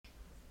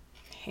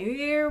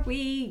Here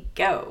we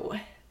go.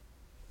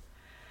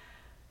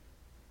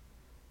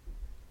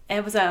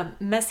 It was a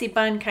messy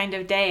bun kind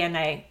of day, and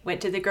I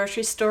went to the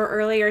grocery store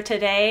earlier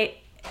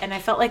today, and I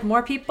felt like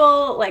more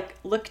people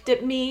looked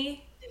at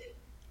me,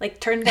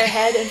 turned their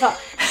head and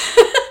thought,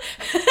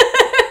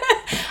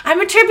 I'm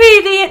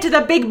attributing it to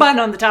the big bun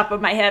on the top of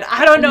my head.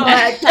 I don't know.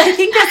 I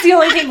think that's the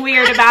only thing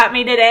weird about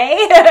me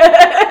today.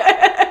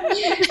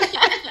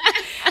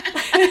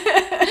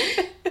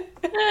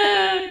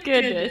 Oh,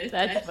 goodness,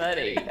 that's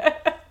funny.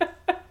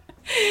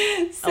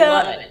 So,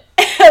 I love it.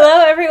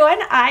 Hello, everyone.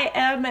 I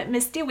am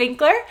Misty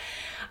Winkler.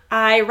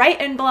 I write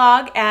and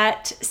blog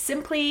at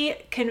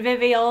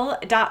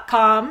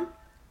simplyconvivial.com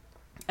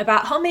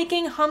about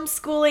homemaking,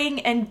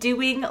 homeschooling, and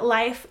doing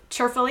life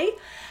cheerfully.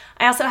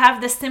 I also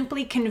have the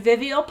Simply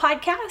Convivial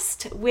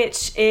podcast,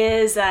 which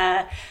is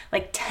a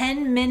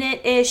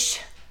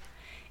 10-minute-ish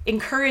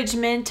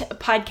encouragement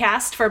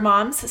podcast for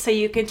moms. So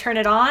you can turn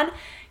it on,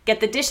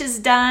 get the dishes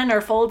done,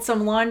 or fold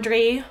some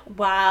laundry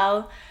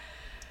while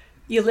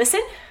you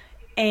listen.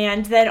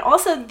 And then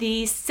also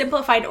the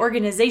Simplified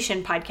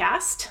Organization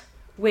podcast,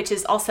 which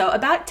is also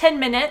about 10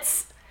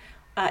 minutes,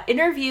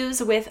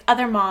 interviews with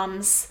other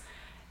moms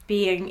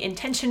being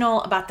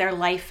intentional about their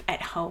life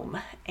at home.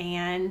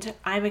 And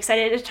I'm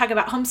excited to talk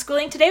about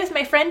homeschooling today with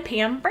my friend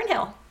Pam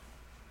Burnhill.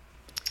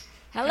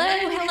 Hello.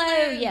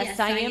 Yes,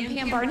 I am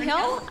Pam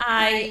Barnhill.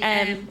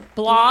 I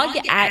blog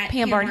at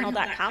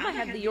pambarnhill.com. I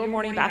have the Your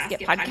Morning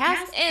Basket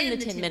podcast and the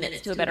 10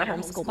 Minutes to a Better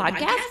Homeschool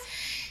podcast.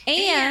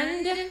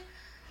 And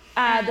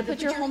the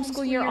Put Your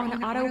Homeschool Year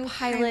on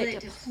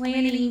Autopilot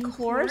planning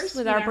course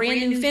with our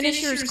brand new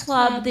Finishers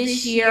Club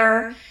this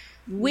year.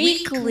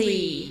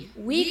 Weekly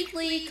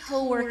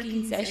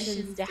co-working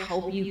sessions to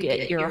help you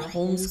get your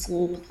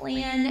homeschool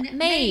plan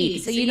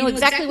made, so you know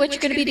exactly what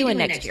you're going to be doing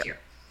next year.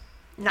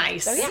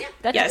 Nice. So yeah,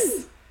 that's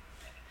yes.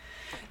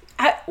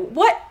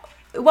 What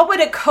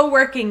would a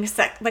co-working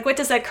what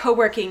does a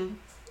co-working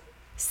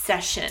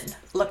session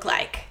look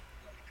like?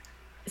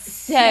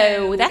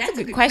 So that's a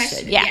good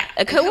question. Yeah,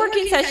 a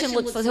co-working session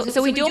looks like,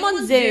 so we do them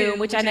on Zoom,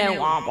 which I know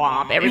womp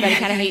womp. Everybody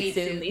kind of hates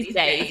Zoom these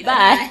days,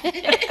 but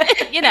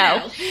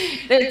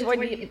that's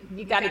what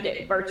you got to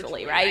do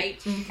virtually, right?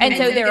 Mm-hmm. And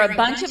so there are a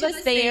bunch of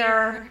us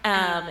there,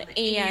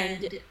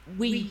 and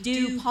we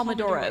do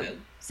Pomodoro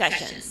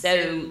sessions.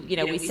 So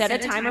we set a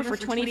timer for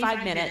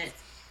 25 minutes.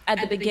 At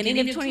the beginning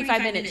of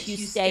 25 minutes, you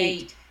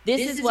state,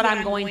 "This is what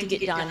I'm going to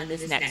get done in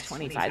this next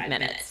 25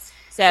 minutes."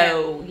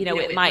 So,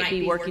 it might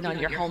be working on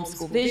your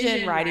homeschool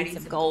vision, writing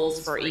some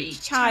goals for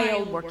each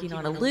child, working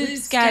on a loop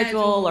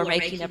schedule, or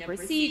making a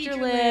procedure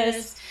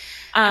list.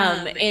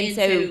 And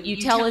so you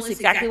tell us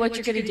exactly what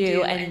you're going to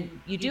do, and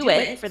you do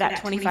it for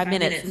that 25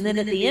 minutes. And then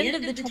at the end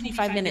of the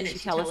 25 minutes, you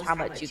tell us how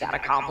much you got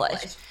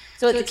accomplished.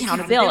 So it's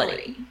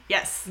accountability.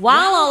 Yes.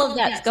 While all of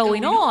that's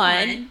going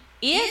on,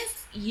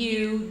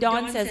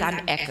 Dawn says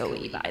I'm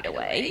echoey, by the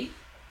way.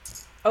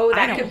 Oh,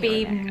 that could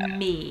be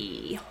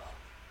me.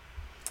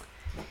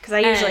 Because I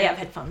usually have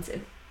headphones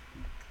in.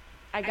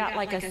 I got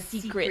a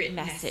secret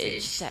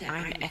message that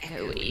I'm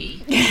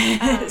echoey.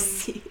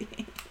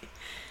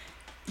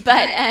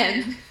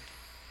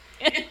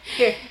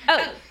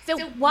 So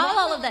while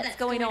all of that's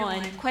going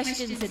on,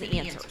 questions and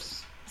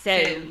answers. So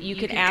you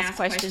can ask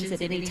questions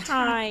at any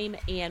time,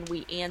 and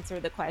we answer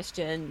the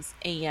questions,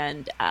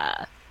 and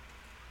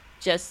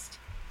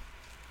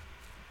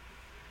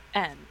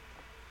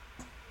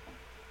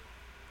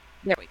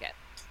there we go.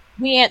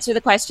 We answer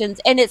the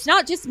questions, and it's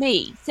not just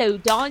me. So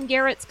Dawn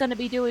Garrett's going to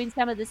be doing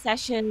some of the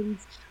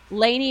sessions.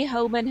 Lainey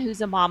Homan, who's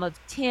a mom of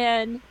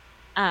 8,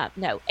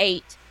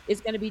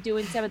 is going to be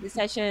doing some of the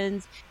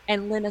sessions.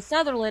 And Lena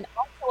Sutherland,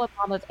 also a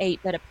mom of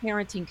 8, but a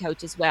parenting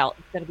coach as well,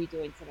 is going to be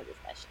doing some of the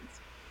sessions.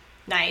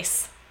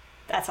 Nice.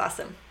 That's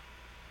awesome.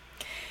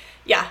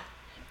 Yeah.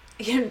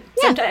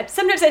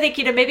 Sometimes I think,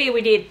 maybe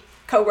we need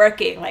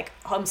co-working,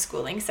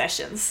 homeschooling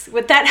sessions.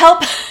 Would that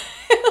help?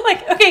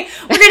 Okay,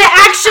 we're going to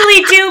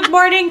actually do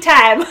morning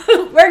time.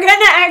 We're going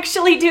to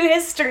actually do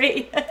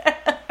history.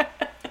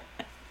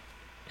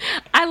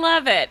 I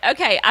love it.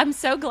 Okay, I'm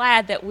so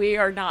glad that we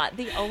are not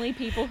the only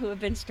people who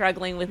have been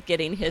struggling with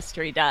getting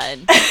history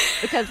done.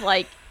 Because,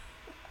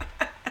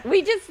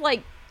 we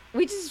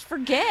just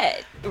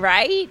forget,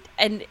 right?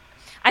 And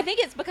I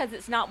think it's because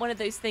it's not one of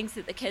those things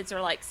that the kids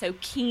are so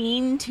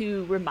keen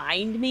to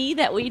remind me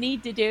that we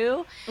need to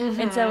do.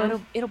 Mm-hmm. And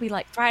so it'll be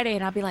Friday,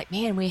 and I'll be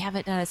man, we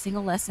haven't done a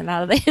single lesson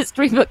out of the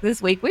history book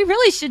this week. We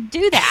really should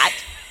do that.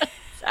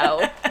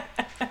 So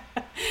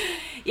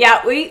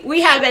yeah,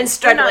 we have been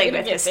struggling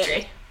with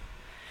history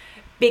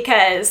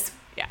because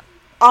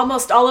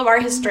almost all of our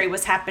history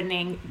was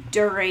happening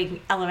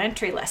during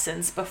elementary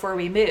lessons before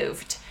we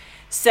moved.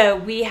 So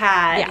we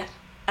had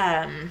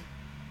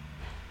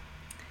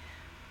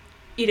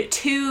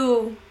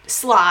 2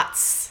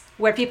 slots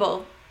where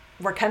people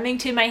were coming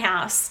to my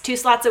house, 2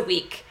 slots a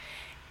week,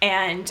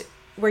 and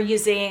we're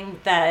using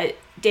the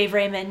Dave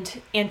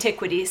Raymond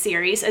Antiquity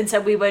series. And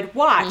so we would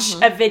watch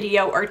a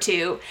video or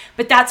 2,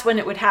 but that's when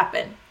it would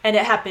happen. And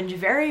it happened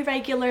very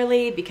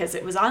regularly because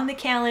it was on the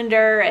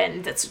calendar,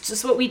 and that's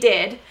just what we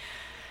did.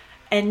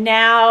 And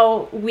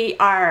now we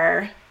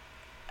are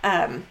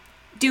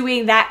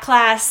doing that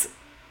class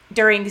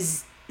during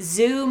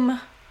Zoom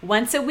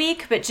once a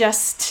week, but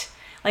just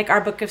like our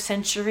Book of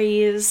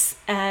Centuries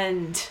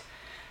and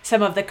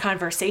some of the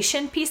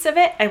conversation piece of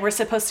it. And we're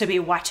supposed to be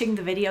watching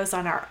the videos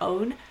on our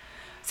own.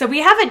 So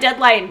we have a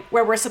deadline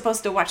where we're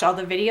supposed to watch all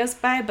the videos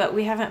by, but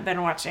we haven't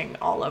been watching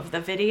all of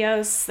the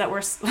videos that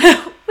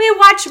we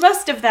watch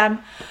most of them.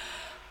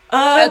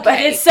 But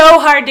it's so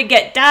hard to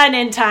get done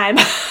in time.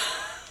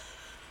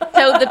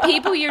 So the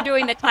people you're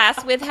doing the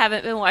class with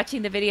haven't been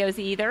watching the videos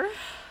either?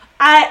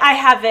 I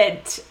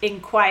haven't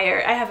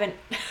inquired. I haven't.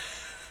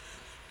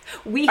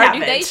 We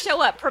haven't. Or do they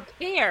show up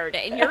prepared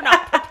and you're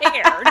not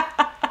prepared?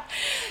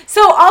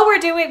 So all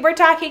we're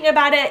talking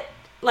about it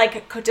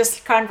like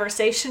just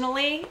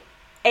conversationally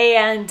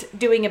and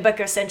doing a Book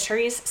of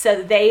Centuries.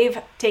 So they've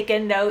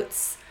taken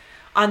notes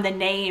on the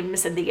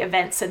names and the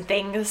events and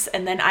things,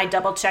 and then I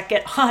double check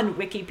it on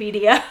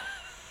Wikipedia.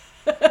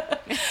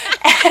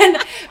 And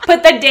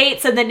put the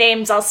dates and the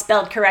names all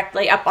spelled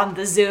correctly up on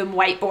the Zoom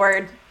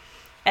whiteboard,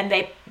 and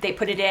they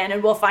put it in,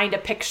 and we'll find a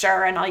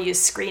picture, and I'll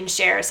use screen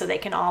share so they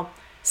can all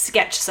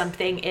sketch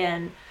something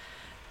in.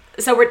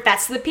 So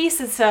that's the piece.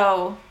 And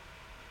so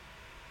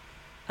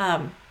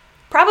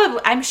probably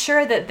I'm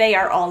sure that they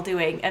are all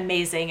doing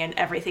amazing and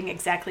everything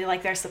exactly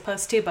like they're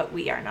supposed to, but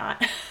we are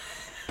not.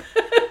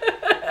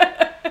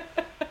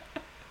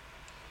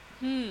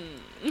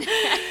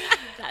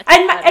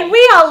 And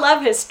we all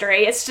love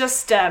history. It's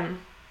just it's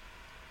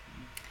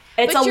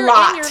but a lot.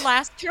 You're in your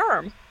last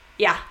term.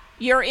 Yeah.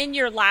 You're in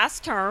your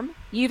last term.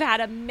 You've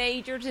had a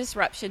major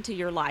disruption to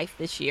your life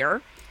this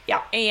year.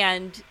 Yeah.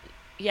 And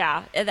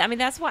yeah, I mean,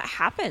 that's what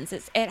happens.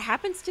 It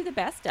happens to the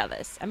best of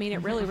us. I mean,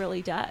 it really,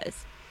 really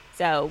does.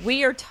 So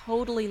we are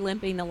totally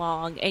limping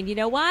along. And you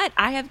know what?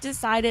 I have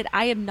decided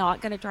I am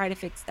not going to try to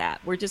fix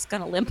that. We're just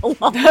going to limp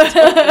along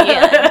until the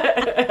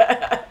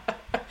end.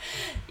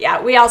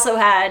 Yeah, we also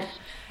had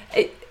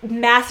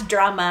math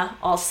drama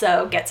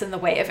also gets in the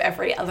way of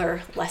every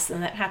other lesson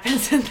that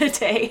happens in the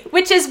day,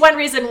 which is one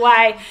reason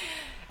why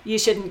you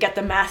shouldn't get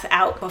the math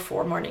out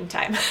before morning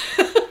time.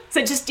 So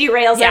it just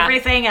derails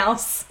everything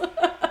else.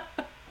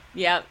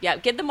 Yep.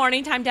 Get the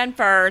morning time done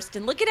first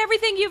and look at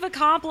everything you've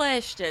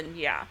accomplished. And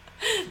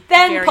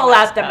then pull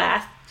out the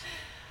math.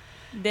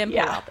 Then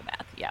pull out the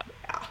math. Yep.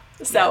 Yeah.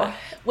 So,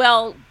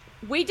 well,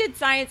 we did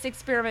science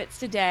experiments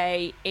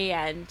today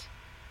and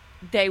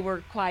they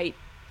were quite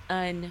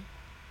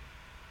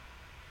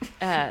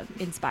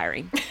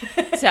inspiring.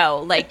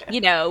 So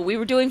we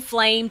were doing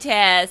flame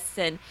tests,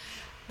 and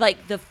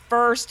like the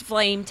first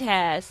flame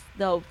test,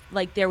 though,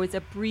 like there was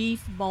a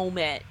brief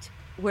moment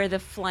where the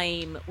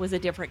flame was a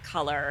different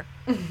color,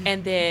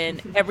 and then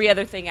every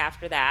other thing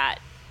after that,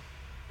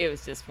 it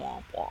was just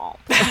womp womp.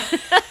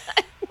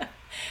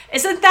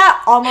 Isn't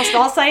that almost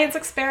all science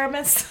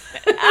experiments?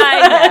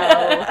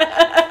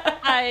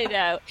 I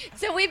know.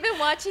 So we've been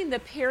watching the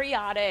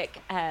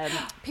periodic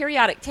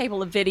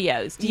table of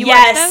videos. Do you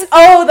watch those?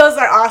 Oh, those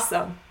are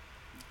awesome.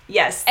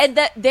 Yes. And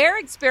their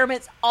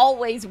experiments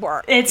always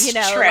work. It's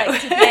true.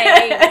 Like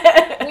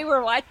today, we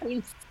were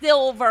watching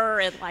silver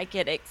and like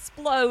it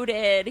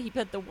exploded. He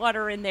put the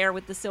water in there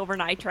with the silver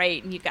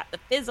nitrate and you got the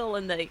fizzle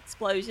and the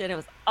explosion. It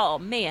was, oh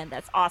man,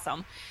 that's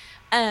awesome.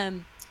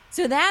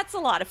 So that's a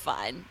lot of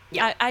fun.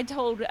 Yeah. I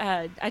told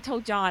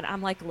John,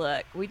 I'm like,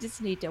 look, we just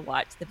need to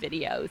watch the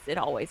videos. It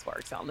always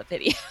works on the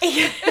videos.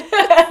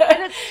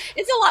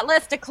 It's a lot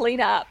less to clean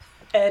up.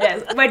 It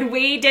is. When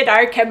we did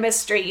our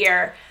chemistry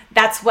year,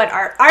 that's what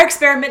our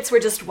experiments were,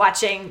 just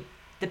watching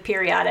the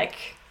periodic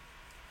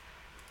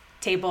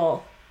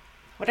table.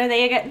 What are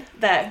they again?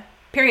 The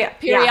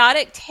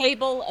periodic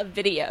table of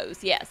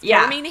videos. Yes.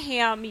 Yeah.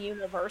 Birmingham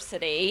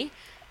University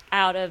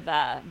out of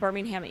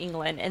Birmingham,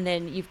 England. And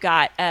then you've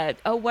got,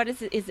 what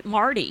is it? Is it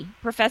Marty?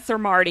 Professor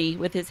Marty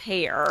with his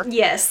hair.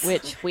 Yes.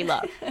 Which we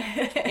love.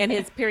 And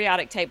his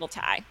periodic table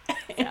tie.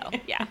 So,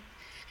 yeah.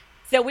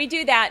 So we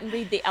do that and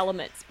read the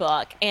Elements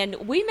book. And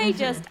we may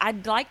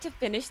I'd like to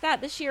finish that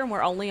this year, and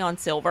we're only on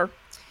silver.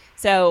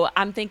 So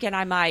I'm thinking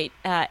I might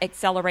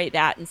accelerate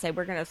that and say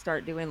we're going to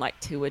start doing like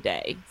 2 a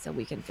day so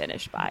we can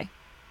finish by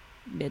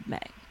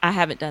mid-May. I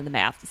haven't done the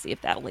math to see if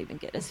that'll even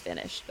get us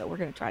finished, but we're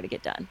going to try to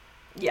get done.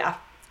 Yeah.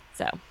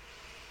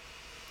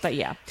 But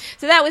yeah.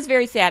 So that was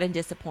very sad and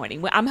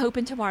disappointing. I'm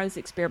hoping tomorrow's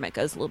experiment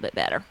goes a little bit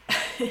better.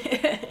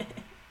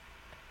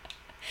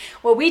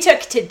 Well, we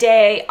took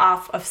today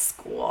off of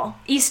school.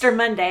 Easter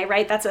Monday,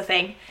 right? That's a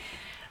thing.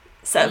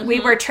 So we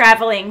were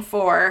traveling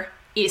for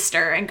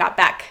Easter and got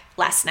back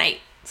last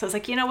night. So I was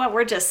like, you know what?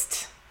 We're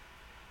just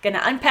going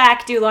to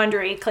unpack, do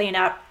laundry, clean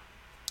up,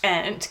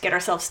 and get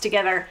ourselves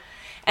together.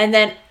 And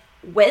then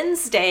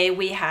Wednesday,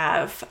 we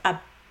have a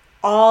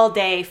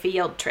all-day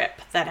field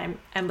trip that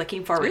I'm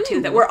looking forward to,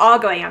 that we're all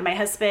going on. My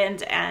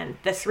husband and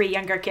the 3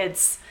 younger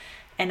kids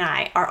and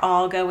I are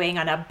all going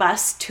on a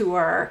bus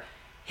tour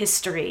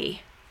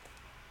history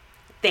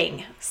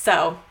thing.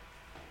 So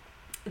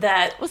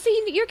well,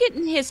 see, you're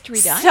getting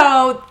history done.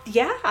 So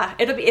yeah,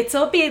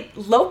 it'll be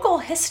local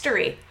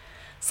history.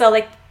 So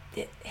like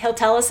he'll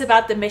tell us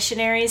about the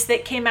missionaries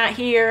that came out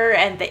here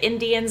and the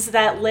Indians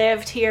that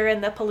lived here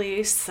in the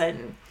Palouse,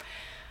 and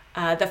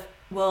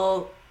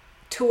we'll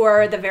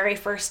tour the very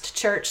first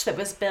church that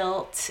was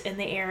built in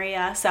the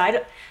area. So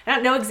I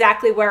don't know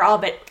exactly where all,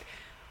 but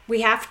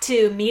we have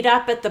to meet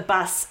up at the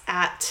bus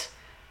at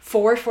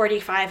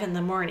 4:45 in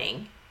the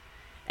morning,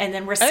 and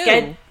then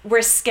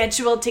we're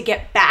scheduled to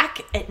get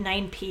back at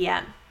 9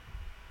 p.m.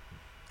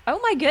 Oh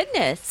my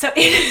goodness! So it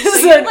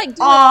is an like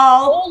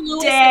all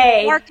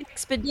day Park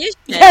expedition.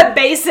 Yeah,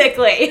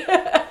 basically.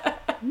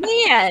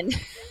 Man,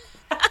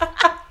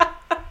 I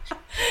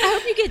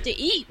hope you get to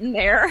eat in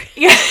there.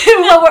 Yeah,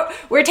 well,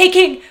 we're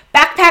taking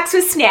backpacks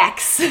with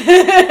snacks.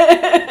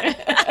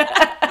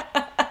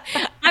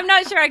 I'm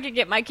not sure I could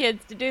get my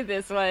kids to do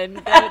this one.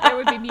 There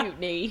would be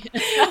mutiny.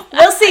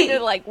 We'll see.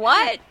 They're like,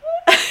 what?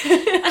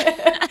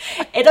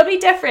 It'll be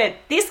different.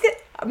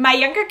 My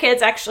younger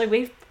kids, actually,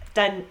 we've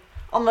done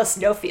almost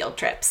no field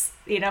trips.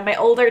 My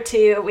older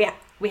two,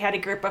 we had a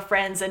group of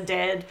friends and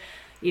did,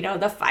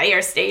 the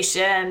fire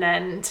station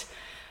and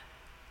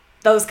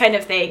those kind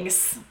of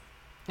things.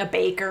 A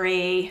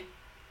bakery,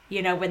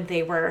 when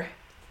they were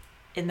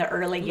in the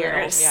early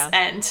years. Yeah.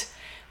 And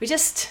we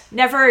just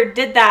never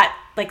did that,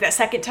 like that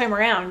second time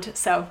around.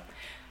 So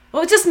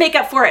we'll just make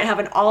up for it and have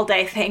an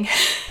all-day thing.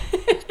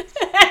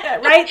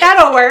 Right?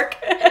 That'll work.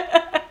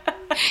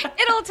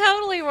 It'll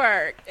totally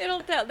work.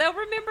 They'll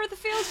remember the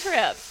field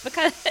trip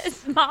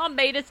because Mom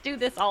made us do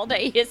this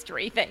all-day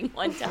history thing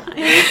one time.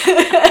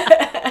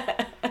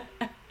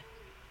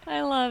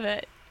 I love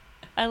it.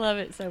 I love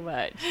it so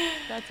much.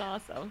 That's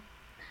awesome.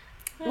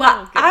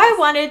 Well, I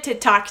wanted to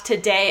talk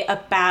today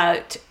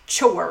about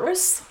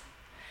chores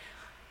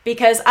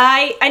because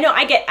I know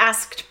I get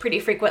asked pretty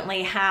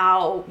frequently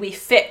how we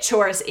fit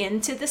chores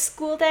into the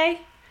school day.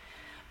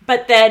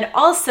 But then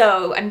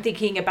also I'm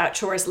thinking about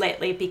chores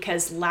lately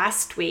because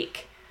last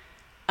week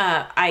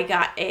I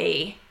got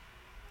an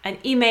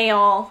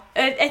email.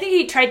 I think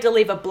he tried to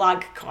leave a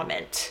blog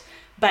comment,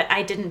 but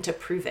I didn't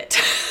approve it.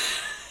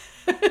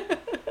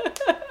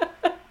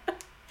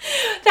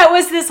 That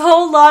was this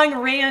whole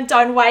long rant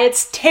on why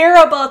it's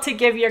terrible to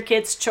give your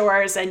kids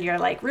chores and you're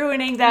like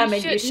ruining them.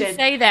 You should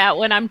say that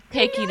when I'm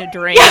taking a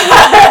drink.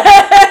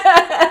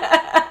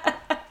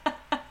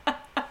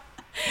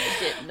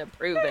 Didn't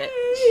approve it.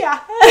 Yeah.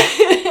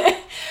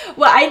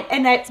 Well,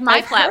 that's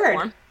my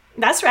platform. Heard,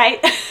 that's right.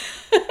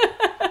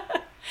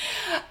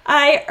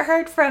 I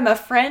heard from a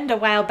friend a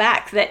while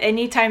back that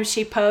anytime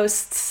she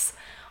posts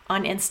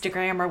on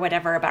Instagram or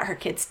whatever about her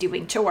kids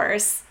doing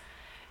chores,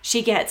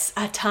 she gets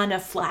a ton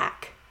of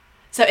flack.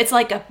 So it's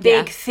like a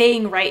big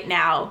thing right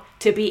now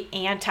to be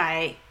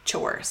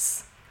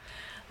anti-chores.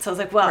 So I was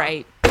like, well,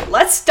 right.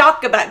 Let's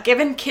talk about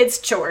giving kids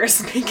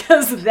chores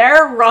because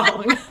they're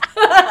wrong.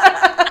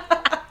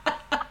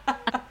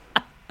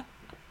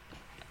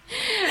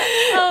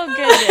 Oh,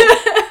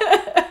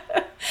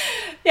 goodness.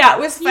 Yeah,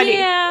 it was funny.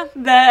 Yeah.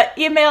 The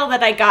email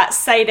that I got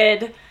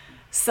cited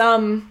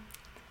some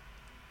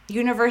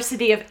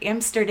University of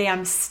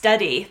Amsterdam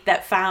study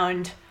that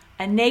found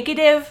a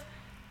negative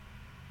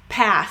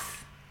path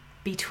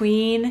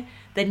between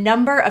the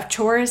number of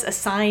chores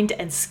assigned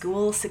and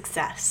school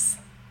success.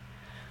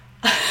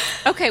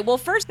 Okay, well,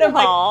 first of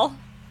all,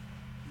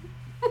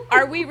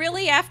 are we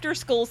really after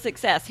school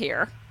success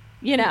here?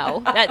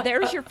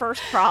 There's your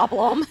first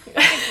problem.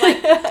 It's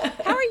like,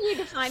 how are you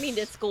defining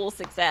the school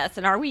success?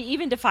 And are we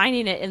even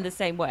defining it in the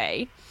same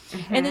way?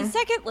 Mm-hmm. And then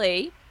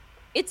secondly,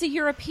 it's a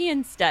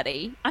European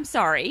study. I'm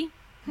sorry.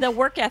 The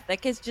work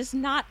ethic is just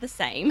not the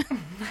same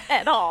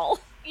at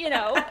all.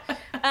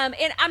 And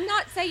I'm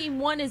not saying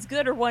one is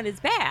good or one is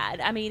bad.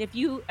 I mean, if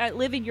you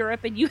live in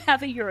Europe and you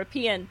have a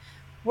European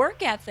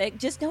work ethic,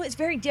 just know it's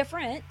very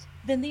different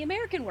than the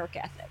American work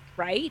ethic,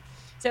 right?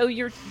 So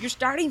you're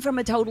starting from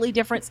a totally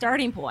different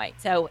starting point.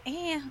 So,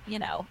 I'm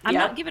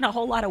not giving a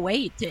whole lot of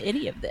weight to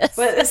any of this.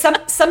 Well,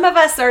 some of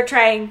us are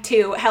trying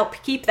to help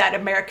keep that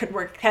American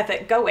work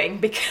ethic going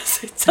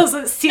because it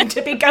doesn't seem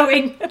to be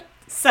going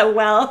so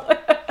well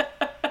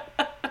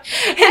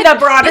in the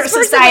broader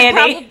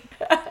society.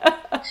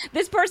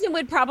 This person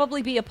would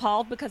probably be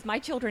appalled because my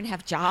children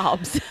have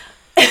jobs.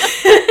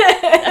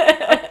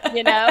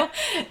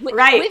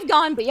 Right. We've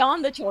gone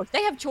beyond the chores.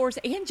 They have chores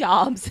and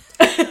jobs.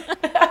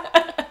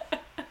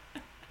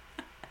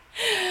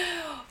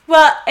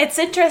 Well, it's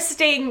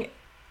interesting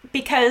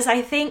because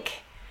I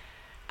think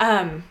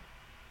there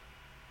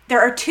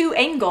are two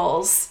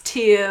angles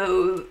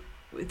to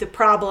the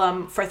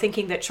problem for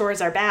thinking that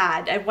chores are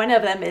bad. And one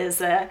of them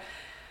is a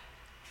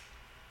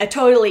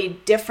totally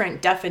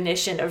different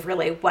definition of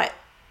really what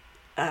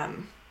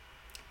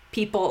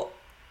people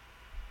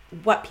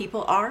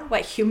are,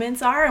 what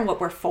humans are, and what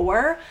we're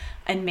for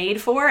and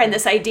made for. And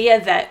this idea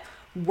that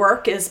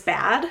work is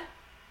bad,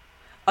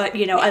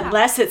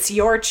 unless it's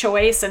your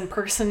choice and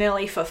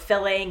personally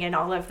fulfilling and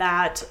all of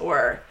that,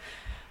 or,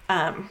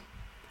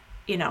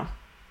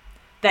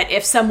 that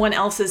if someone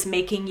else is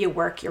making you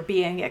work, you're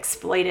being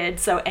exploited.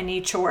 So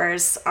any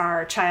chores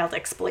are child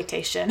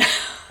exploitation.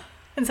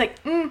 It's like,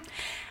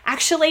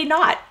 actually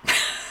not.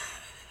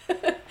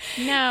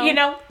 You No.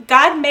 know,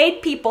 God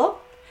made people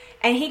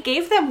and he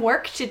gave them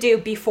work to do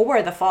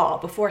before the fall,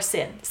 before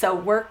sin. So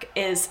work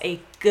is a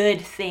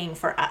good thing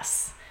for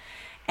us.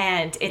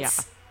 And Yeah.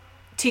 it's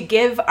to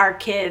give our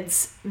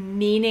kids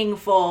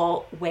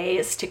meaningful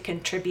ways to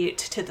contribute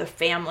to the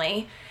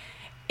family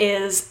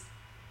is,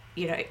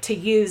 you know, to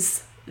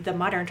use the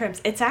modern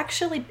terms, it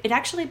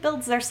actually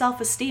builds their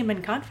self-esteem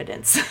and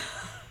confidence.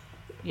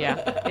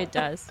 Yeah, it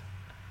does.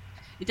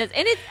 It does.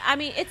 And I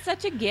mean, it's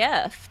such a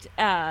gift.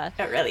 It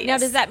really Now,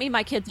 does is. that mean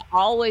my kids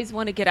always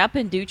want to get up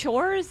and do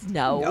chores?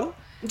 No. No.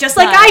 Just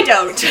like I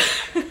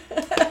But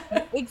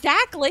don't.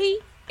 exactly.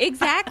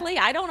 Exactly.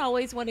 I don't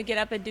always want to get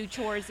up and do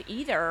chores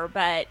either,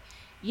 but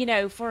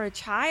for a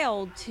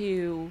child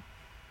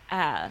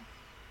uh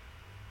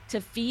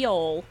to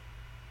feel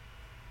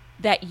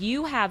that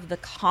you have the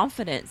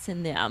confidence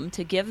in them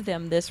to give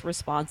them this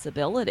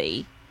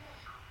responsibility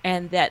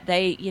and that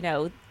they,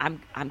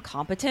 I'm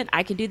competent,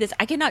 I can do this.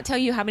 I cannot tell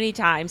you how many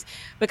times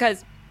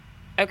because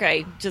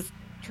okay, just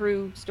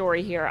true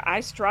story here.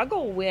 I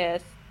struggle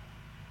with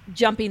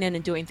jumping in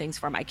and doing things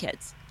for my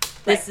kids.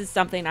 Right. This is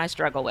something I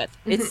struggle with.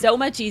 It's so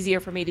much easier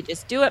for me to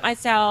just do it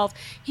myself.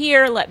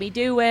 Here, let me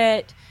do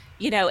it.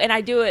 And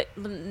I do it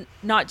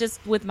not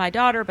just with my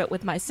daughter, but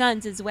with my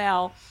sons as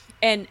well.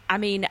 And I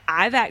mean,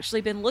 I've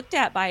actually been looked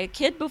at by a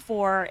kid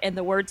before, and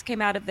the words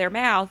came out of their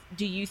mouth,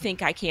 "Do you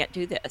think I can't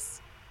do this?"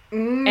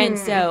 And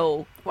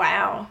so,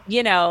 Wow.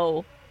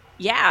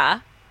 yeah.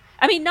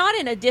 I mean, not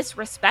in a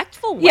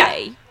disrespectful Yeah.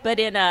 way, but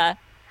in a,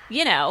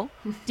 you know,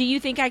 do you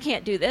think I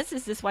can't do this?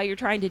 Is this why you're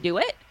trying to do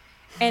it?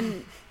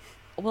 And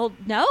well,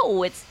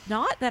 no, it's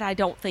not that I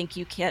don't think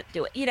you can't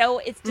do it.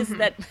 It's just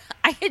that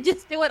I could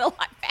just do it a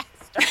lot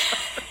faster,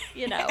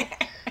 you know.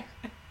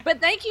 But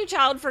thank you,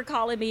 child, for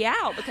calling me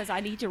out because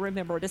I need to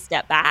remember to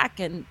step back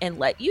and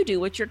let you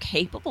do what you're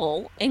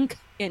capable and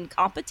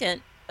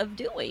competent of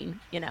doing,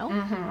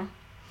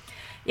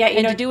 Yeah,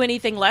 And to do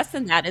anything less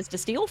than that is to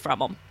steal from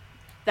them.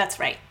 that's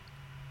right.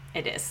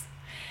 It is.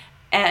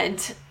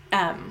 And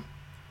I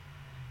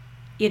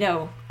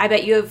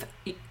bet you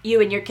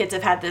and your kids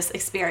have had this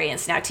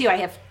experience now too. I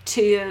have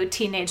two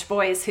teenage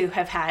boys who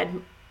have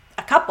had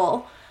a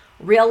couple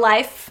real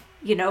life,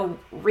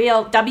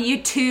 real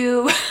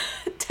W-2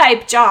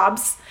 type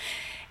jobs,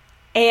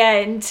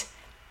 and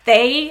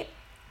they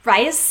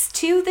rise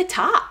to the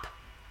top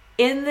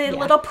in the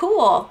little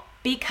pool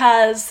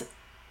because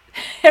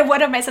and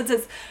one of my sons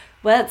says,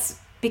 well, it's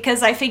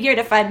because I figured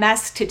if I'm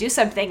asked to do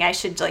something, I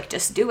should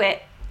just do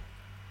it.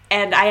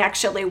 And I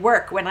actually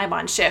work when I'm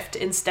on shift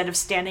instead of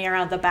standing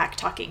around the back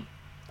talking.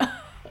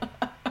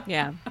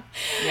 Yeah.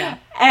 Yeah.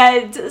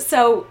 And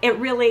so it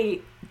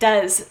really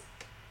does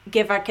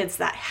give our kids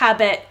that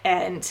habit.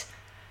 And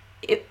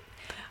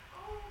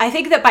I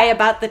think that by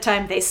about the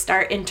time they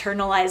start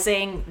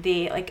internalizing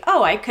the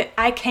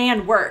I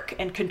can work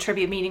and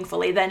contribute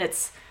meaningfully,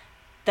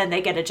 then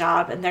they get a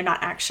job and they're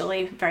not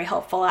actually very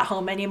helpful at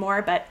home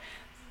anymore. But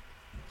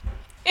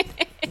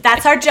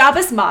that's our job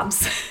as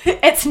moms.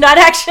 It's not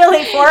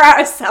actually for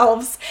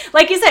ourselves.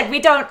 Like you said,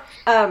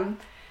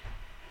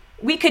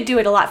 we could do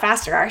it a lot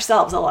faster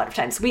ourselves a lot of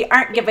times. We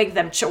aren't giving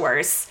them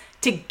chores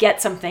to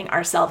get something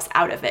ourselves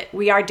out of it.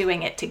 We are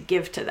doing it to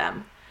give to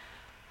them.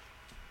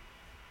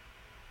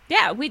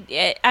 Yeah,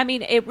 I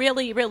mean, it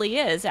really, really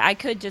is. I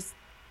could just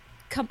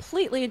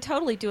completely and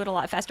totally do it a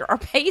lot faster or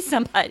pay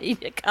somebody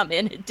to come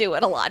in and do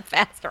it a lot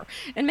faster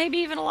and maybe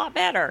even a lot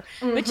better.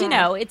 But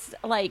it's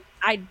like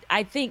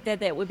I think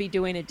that would be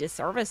doing a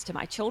disservice to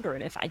my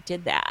children if I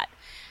did that.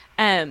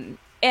 And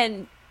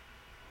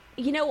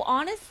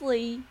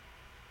honestly,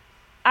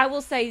 I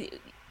will say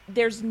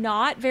there's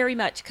not very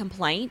much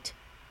complaint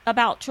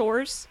about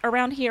chores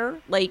around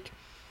here. Like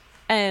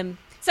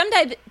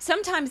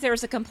sometimes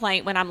there's a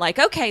complaint when I'm like,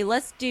 okay,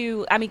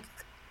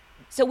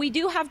 so we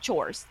do have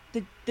chores.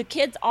 The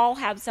kids all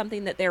have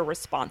something that they're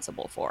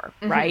responsible for,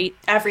 right?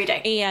 Every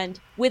day. And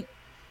with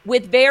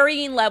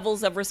varying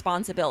levels of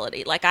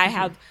responsibility. Like I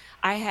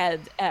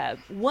have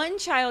one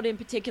child in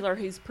particular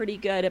who's pretty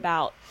good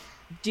about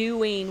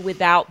doing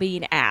without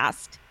being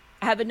asked.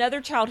 I have another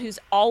child who's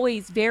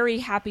always very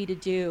happy to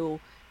do,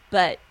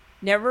 but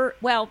never,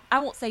 well, I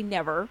won't say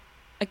never,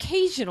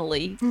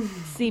 occasionally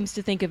seems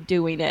to think of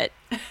doing it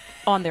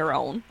on their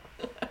own.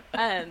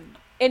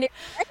 And it's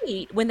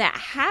great when that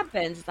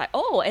happens. It's like,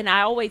 oh, and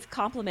I always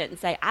compliment and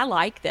say, I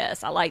like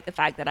this. I like the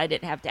fact that I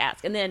didn't have to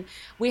ask. And then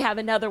we have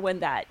another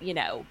one that,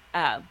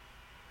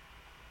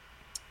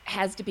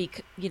 has to be,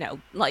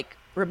 like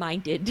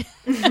reminded.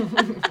 And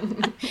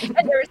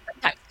there is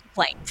sometimes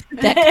complaint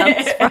that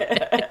comes from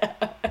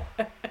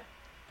it.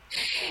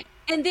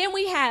 And then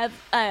we have,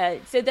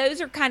 so those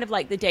are kind of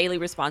like the daily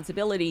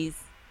responsibilities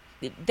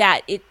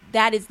that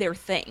is their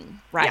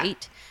thing, right?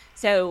 Yeah.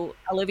 So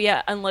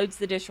Olivia unloads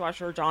the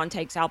dishwasher, John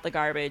takes out the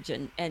garbage,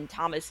 and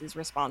Thomas is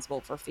responsible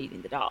for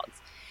feeding the dogs.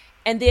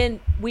 And then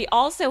we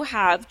also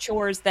have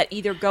chores that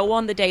either go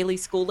on the daily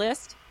school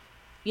list,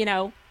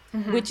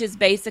 which is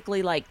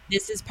basically like,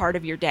 this is part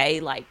of your day.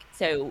 Like,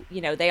 so,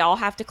 they all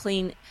have to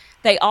clean.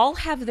 They all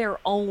have their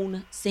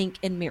own sink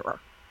and mirror.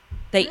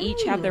 They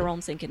each have their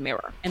own sink and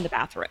mirror in the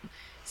bathroom.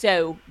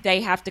 So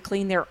they have to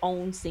clean their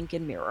own sink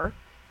and mirror,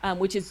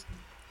 which is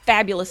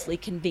fabulously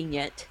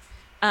convenient.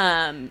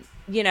 There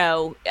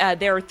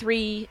are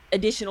 3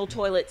 additional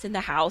toilets in the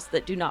house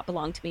that do not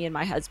belong to me and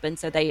my husband.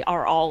 So they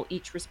are all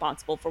each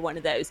responsible for one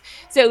of those.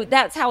 So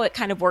that's how it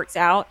kind of works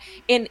out.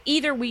 And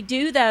either we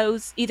do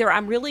those, either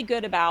I'm really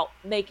good about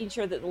making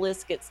sure that the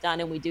list gets done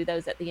and we do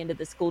those at the end of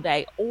the school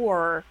day,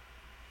 or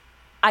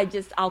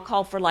I'll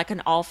call for like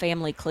an all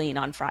family clean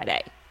on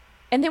Friday.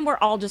 And then we're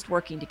all just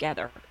working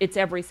together. It's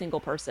every single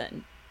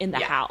person in the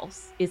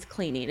house is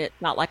cleaning. It's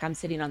not like I'm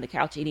sitting on the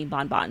couch eating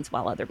bonbons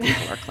while other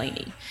people are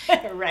cleaning.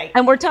 Right.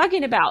 And we're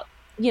talking about,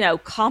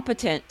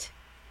 competent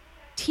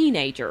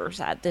teenagers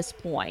at this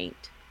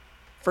point,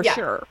 for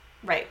sure.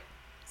 Right.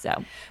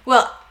 So.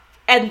 Well,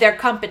 and they're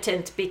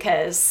competent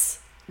because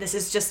this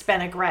has just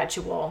been a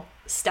gradual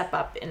step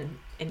up in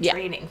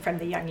training from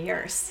the young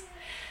years.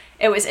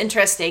 It was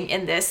interesting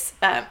in this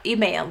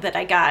email that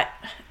I got,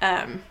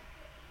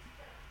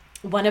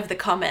 one of the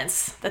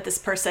comments that this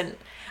person,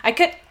 I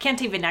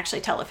can't even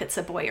actually tell if it's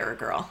a boy or a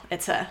girl.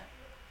 It's a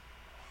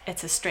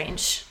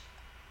strange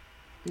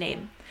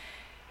name.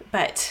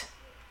 But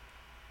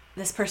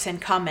this person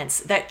comments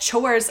that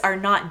chores are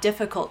not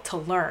difficult to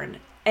learn.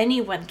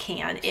 Anyone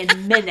can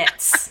in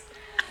minutes.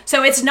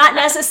 So it's not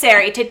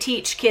necessary to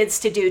teach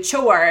kids to do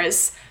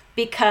chores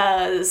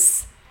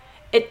because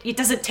it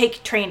doesn't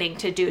take training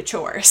to do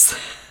chores.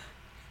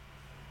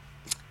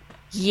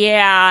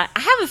 Yeah, I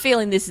have a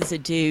feeling this is a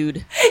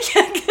dude.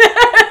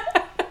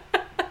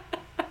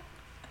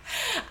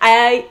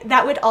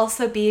 That would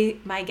also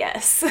be my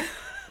guess.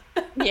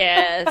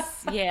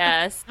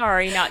 Yes.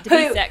 Sorry not to be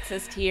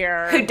sexist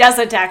here. Who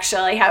doesn't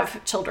actually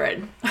have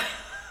children.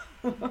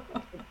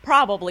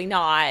 Probably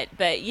not,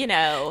 but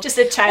just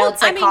a child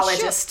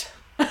psychologist.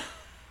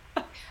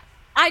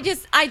 I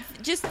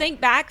just think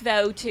back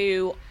though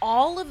to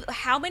all of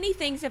how many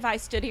things have I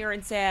stood here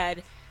and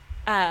said,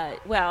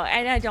 and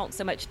I don't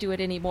so much do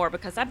it anymore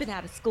because I've been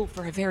out of school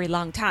for a very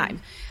long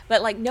time,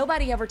 but like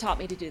nobody ever taught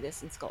me to do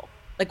this in school.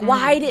 Like,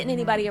 why didn't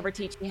anybody ever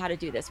teach me how to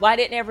do this? Why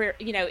didn't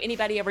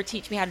anybody ever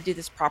teach me how to do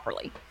this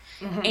properly?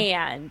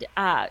 And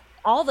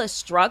all the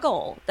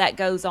struggle that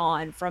goes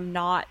on from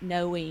not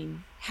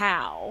knowing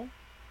how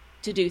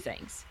to do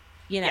things,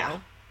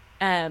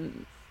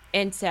 and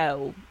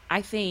so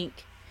I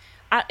think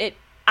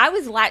I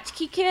was a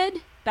latchkey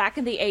kid back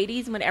in the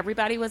 80s when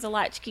everybody was a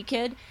latchkey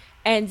kid.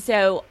 And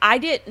so I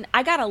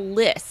got a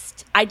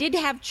list. I did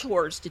have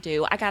chores to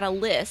do. I got a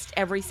list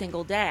every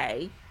single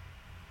day.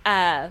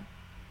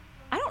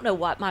 I don't know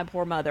what my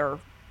poor mother,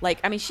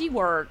 she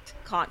worked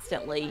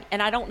constantly,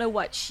 and I don't know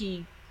what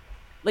she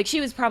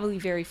was probably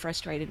very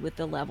frustrated with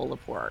the level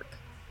of work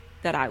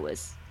that I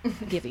was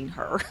giving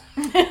her.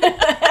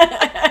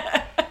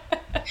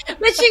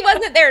 But she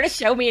wasn't there to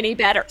show me any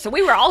better. So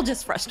we were all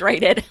just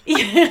frustrated.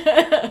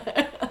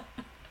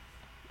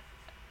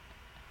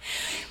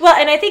 Well,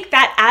 and I think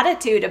that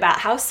attitude about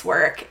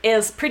housework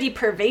is pretty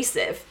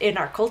pervasive in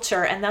our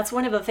culture. And that's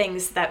one of the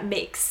things that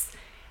makes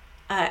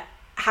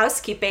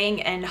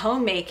housekeeping and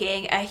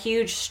homemaking a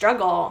huge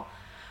struggle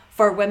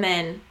for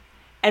women.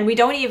 And we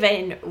don't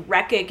even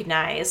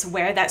recognize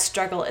where that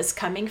struggle is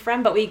coming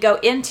from, but we go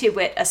into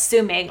it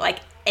assuming like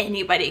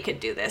anybody could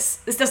do this.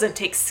 This doesn't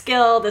take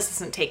skill. This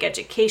doesn't take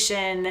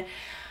education.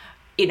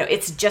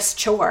 It's just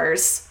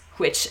chores,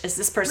 which, as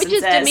this person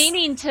says,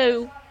 demeaning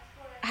to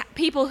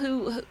people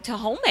to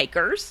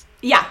homemakers.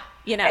 Yeah.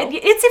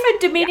 It's even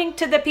demeaning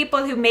to the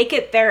people who make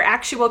it their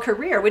actual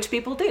career, which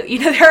people do.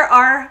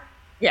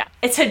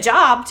 It's a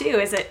job too,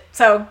 is it?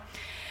 So,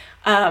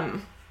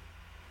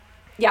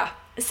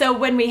 So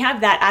when we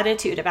have that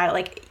attitude about it,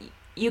 like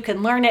you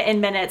can learn it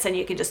in minutes and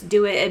you can just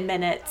do it in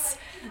minutes,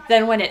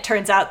 then when it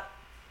turns out,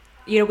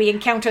 we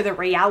encounter the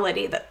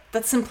reality that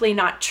that's simply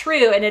not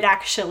true, and it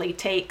actually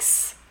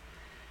takes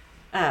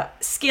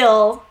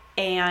skill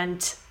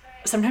and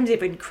sometimes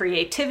even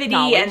creativity,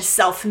 knowledge, and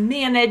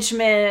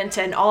self-management,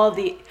 and all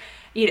the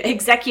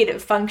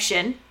executive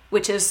function,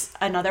 which is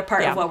another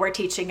part of what we're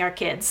teaching our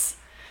kids.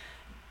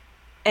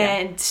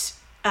 And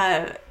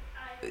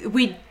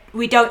we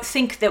don't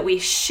think that we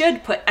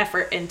should put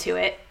effort into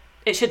it.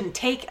 It shouldn't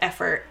take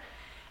effort.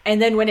 And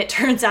then when it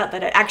turns out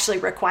that it actually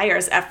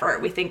requires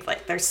effort, we think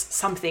like there's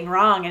something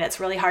wrong, and it's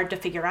really hard to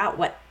figure out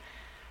what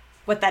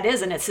that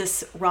is. And it's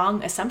this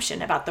wrong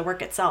assumption about the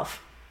work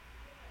itself.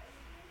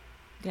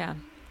 Yeah,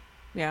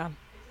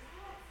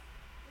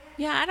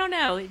 I don't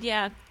know.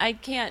 Yeah, I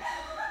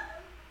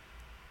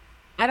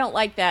don't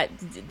like that,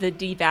 the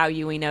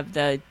devaluing of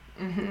the,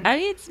 I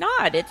mean, it's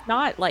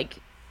not like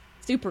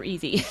super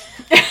easy.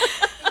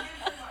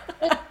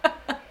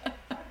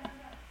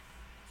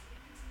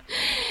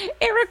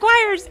 It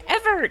requires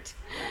effort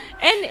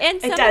and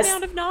some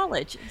amount of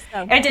knowledge.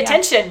 So, and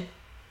attention.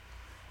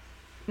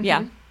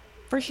 Yeah,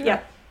 for sure.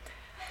 Yeah.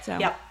 So.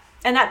 Yeah.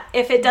 And that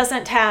if it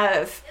doesn't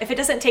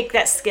take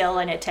that skill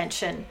and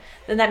attention,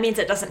 then that means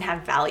it doesn't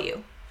have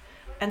value.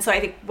 And so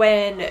I think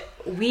when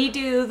we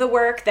do the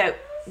work that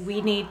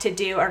we need to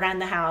do around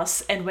the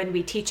house, and when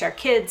we teach our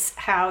kids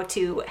how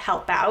to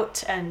help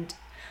out and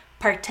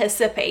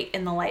participate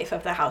in the life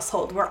of the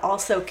household, we're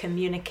also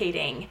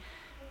communicating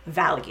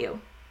value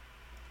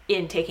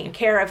in taking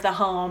care of the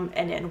home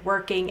and in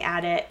working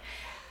at it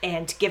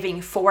and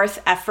giving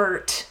forth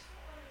effort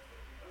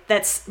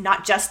that's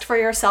not just for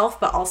yourself,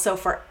 but also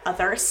for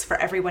others, for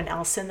everyone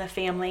else in the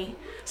family.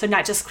 So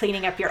not just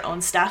cleaning up your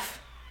own stuff,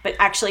 but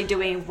actually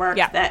doing work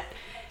that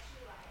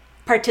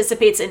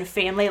participates in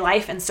family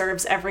life and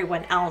serves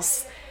everyone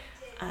else.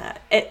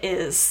 It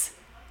is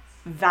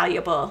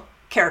valuable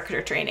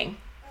character training.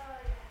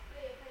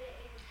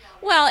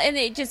 Well, and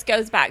it just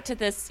goes back to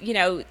this,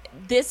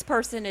 this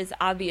person is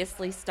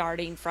obviously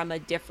starting from a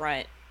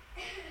different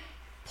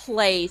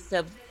place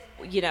of,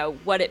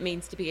 what it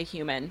means to be a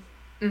human,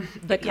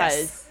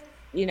 because,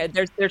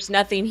 there's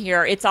nothing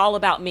here. It's all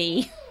about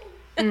me.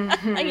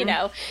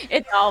 Mm-hmm.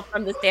 It's all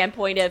from the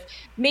standpoint of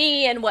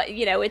me and what,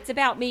 it's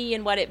about me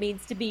and what it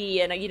means to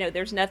be. And,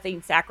 there's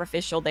nothing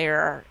sacrificial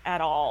there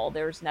at all.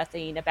 There's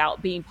nothing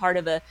about being part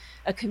of a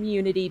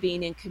community,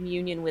 being in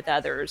communion with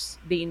others,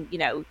 being,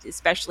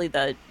 especially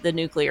the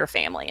nuclear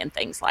family and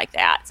things like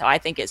that. So I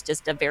think it's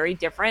just a very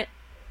different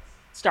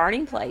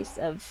starting place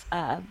of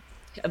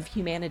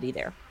humanity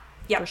there.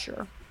 Yep. For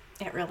sure.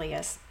 It really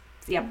is.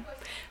 Yep.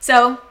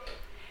 So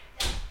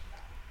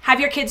have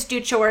your kids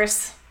do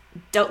chores.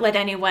 Don't let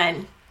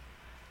anyone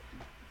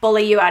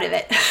bully you out of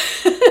it.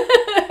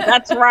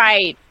 That's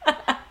right.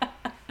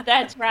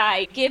 That's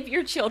right. Give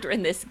your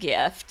children this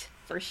gift,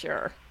 for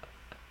sure.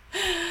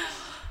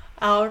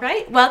 All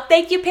right. Well,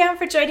 thank you, Pam,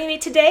 for joining me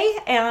today.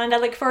 And I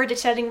look forward to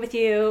chatting with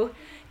you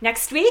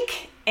next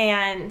week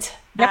and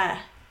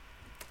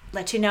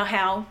let you know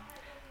how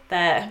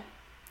the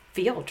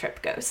field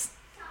trip goes.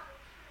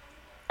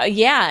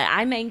 Yeah,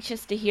 I'm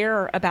anxious to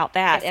hear about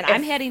that.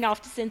 I'm heading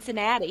off to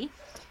Cincinnati.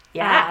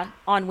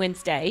 On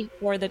Wednesday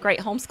for the Great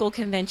Homeschool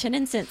Convention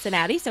in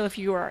Cincinnati. So if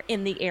you are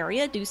in the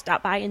area, do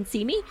stop by and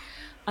see me.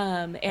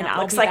 And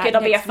looks like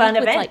it'll be a fun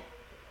event. With,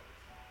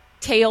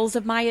 tales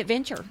of my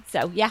adventure.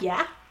 So yeah.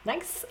 Yeah,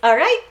 nice. All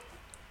right.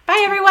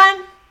 Bye,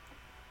 everyone.